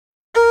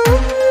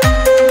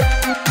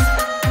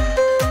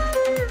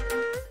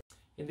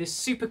this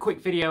super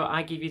quick video,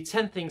 I give you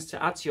 10 things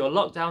to add to your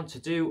lockdown to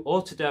do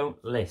or to don't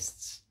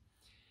lists.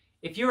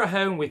 If you're at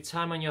home with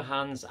time on your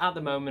hands at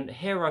the moment,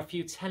 here are a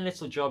few 10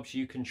 little jobs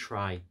you can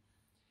try.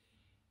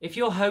 If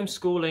you're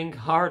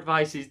homeschooling, our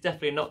advice is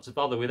definitely not to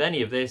bother with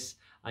any of this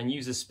and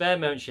use the spare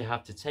moments you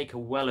have to take a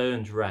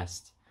well-earned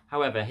rest.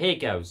 However, here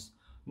goes.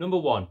 Number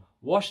 1,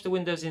 wash the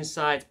windows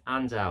inside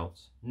and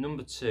out.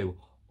 Number 2,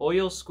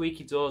 oil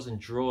squeaky doors and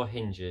drawer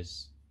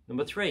hinges.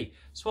 Number 3,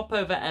 swap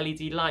over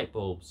LED light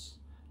bulbs.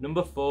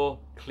 Number 4,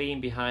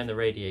 clean behind the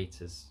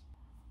radiators.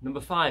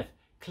 Number 5,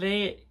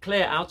 clear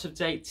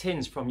out-of-date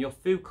tins from your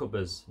food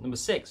cupboards. Number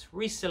 6,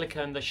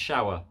 re-silicone the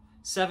shower.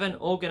 7,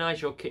 organise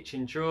your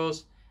kitchen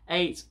drawers.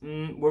 8,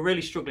 we're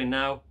really struggling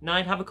now.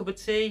 9, have a cup of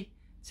tea.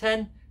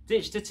 10,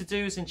 ditch the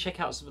to-dos and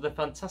check out some of the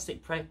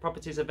fantastic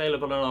properties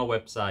available on our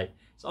website.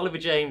 It's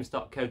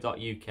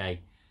oliverjames.co.uk.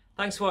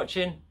 Thanks for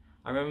watching.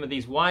 I remember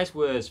these wise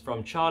words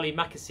from Charlie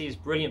Mackessy's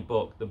brilliant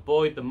book, The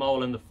Boy, the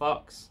Mole and the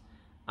Fox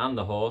and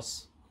the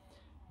Horse.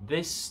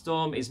 "This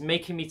storm is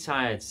making me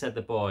tired," said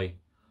the boy.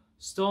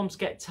 "Storms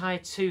get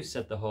tired too,"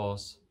 said the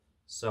horse.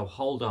 "So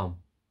hold on."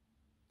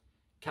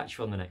 Catch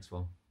you on the next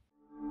one.